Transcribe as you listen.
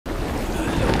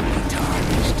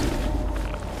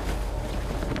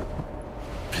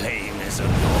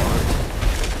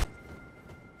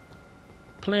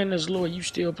playing as Lord, you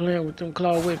still playing with them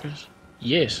claw weapons?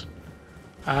 Yes.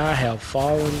 I have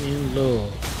fallen in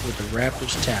love with the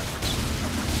Raptor's Talons.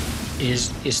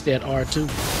 It's that R2.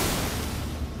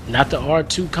 Not the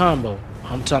R2 combo.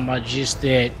 I'm talking about just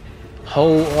that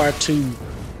whole R2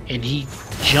 and he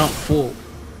jumped forward.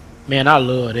 Man, I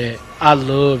love that. I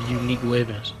love unique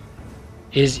weapons.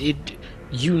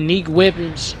 Unique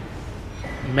weapons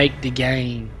make the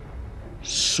game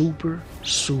super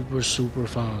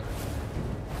fun.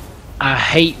 I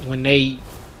hate when they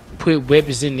put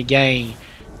weapons in the game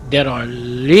that are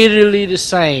literally the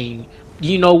same.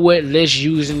 You know what? Let's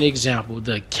use an example.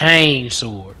 The cane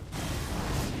sword.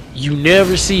 You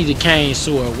never see the cane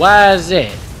sword. Why is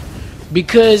that?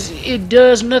 Because it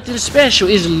does nothing special.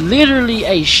 It's literally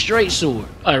a straight sword.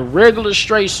 A regular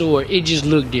straight sword. It just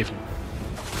look different.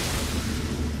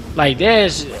 Like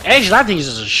that's actually I think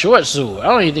it's a short sword. I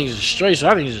don't even think it's a straight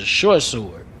sword. I think it's a short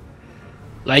sword.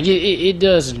 Like it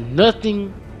does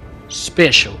nothing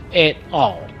special at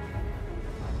all.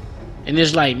 And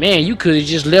it's like, man, you could have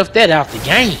just left that out the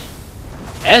game.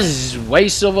 That's a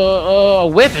waste of a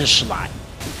weapon slot.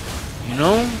 You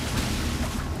know?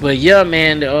 But yeah,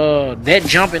 man, that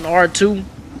jumping R2.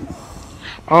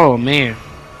 Oh man.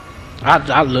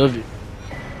 I love it.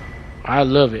 I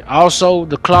love it. Also,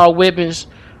 the claw weapons,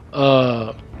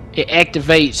 it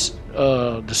activates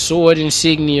the sword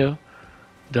insignia,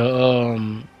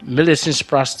 the millicent's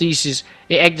prosthesis.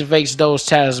 It activates those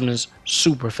talismans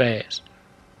super fast.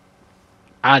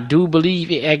 I do believe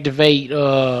it activate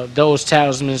those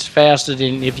talismans faster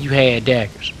than if you had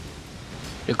daggers.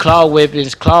 The claw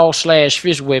weapons,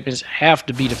 claw/fist weapons have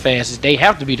to be the fastest. They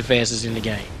have to be the fastest in the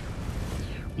game.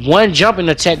 One jumping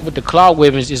attack with the claw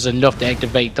weapons is enough to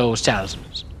activate those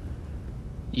talismans.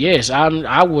 Yes,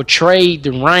 I will trade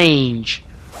the range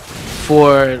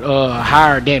for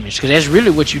higher damage, because that's really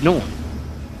what you're doing.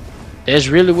 That's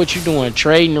really what you're doing.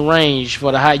 Trading the range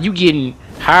for the high. You getting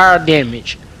higher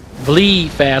damage,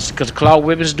 bleed faster, because claw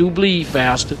weapons do bleed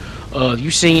faster.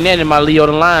 You seen that in my Leo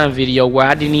the Lion video where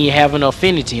I didn't even have an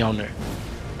affinity on there.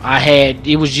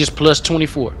 It was just plus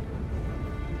 24.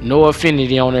 No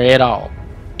affinity on there at all.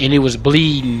 And it was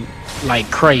bleeding like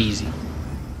crazy.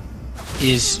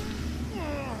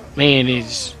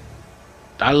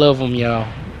 I love them, y'all.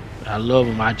 I love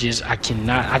them. I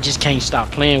just can't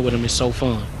stop playing with them. It's so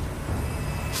fun.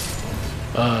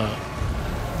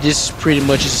 This pretty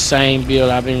much is the same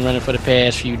build I've been running for the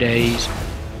past few days.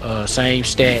 Same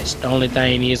stats. The only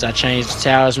thing is I changed the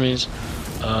talismans,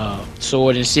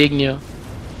 sword insignia,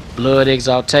 blood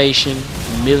exaltation,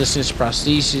 millicent's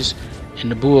prosthesis,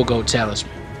 and the bull goat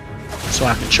talisman. So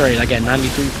I can trade. I got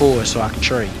 93 poise, so I can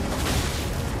trade.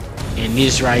 And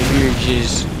this right here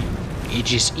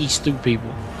just eats through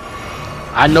people.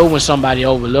 I know when somebody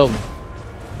over level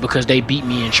because they beat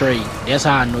me in trade. That's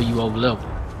how I know you over level.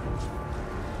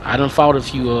 I done fought a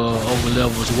few over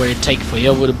levels where it take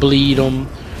forever to bleed them,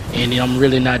 and I'm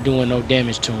really not doing no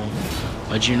damage to them.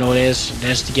 But you know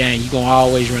that's the game. You gonna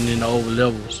always run into over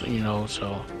levels, you know.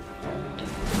 So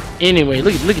anyway,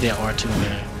 look at that R2,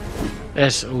 man.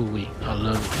 That's ooh-wee. I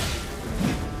love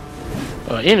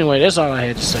it. Anyway, that's all I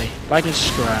had to say. Like and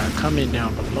subscribe, comment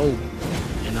down below,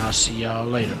 and I'll see y'all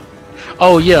later.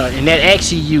 Oh yeah, and that axe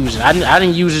he uses, I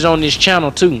didn't use it on this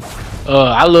channel too.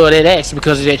 I love that axe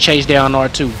because of that chase down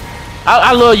R2.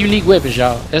 I love unique weapons,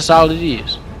 y'all. That's all it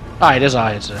is. Alright, that's all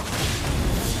I had to say.